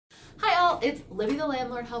Well, it's Libby the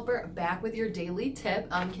Landlord Helper back with your daily tip.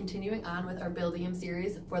 Continuing on with our Buildium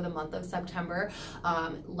series for the month of September,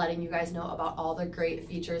 letting you guys know about all the great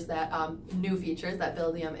features that, new features that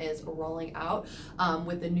Buildium is rolling out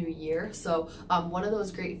with the new year. So one of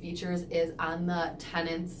those great features is on the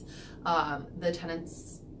tenant's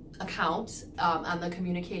account, on the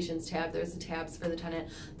communications tab. There's the tabs for the tenant.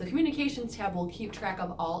 The communications tab will keep track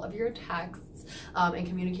of all of your texts and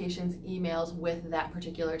communications emails with that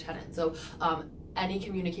particular tenant. So any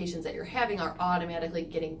communications that you're having are automatically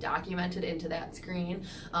getting documented into that screen.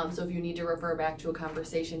 So if you need to refer back to a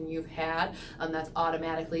conversation you've had, that's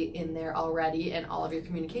automatically in there already, and all of your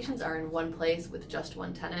communications are in one place with just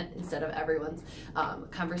one tenant instead of everyone's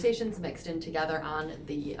conversations mixed in together on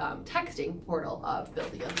the texting portal of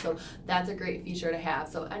Buildium. So that's a great feature to have.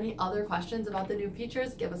 So any other questions about the new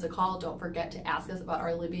features, give us a call. Don't forget to ask us about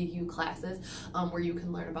our Libby U classes where you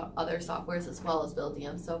can learn about other softwares as well as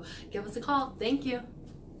Buildium. So give us a call. Thank you.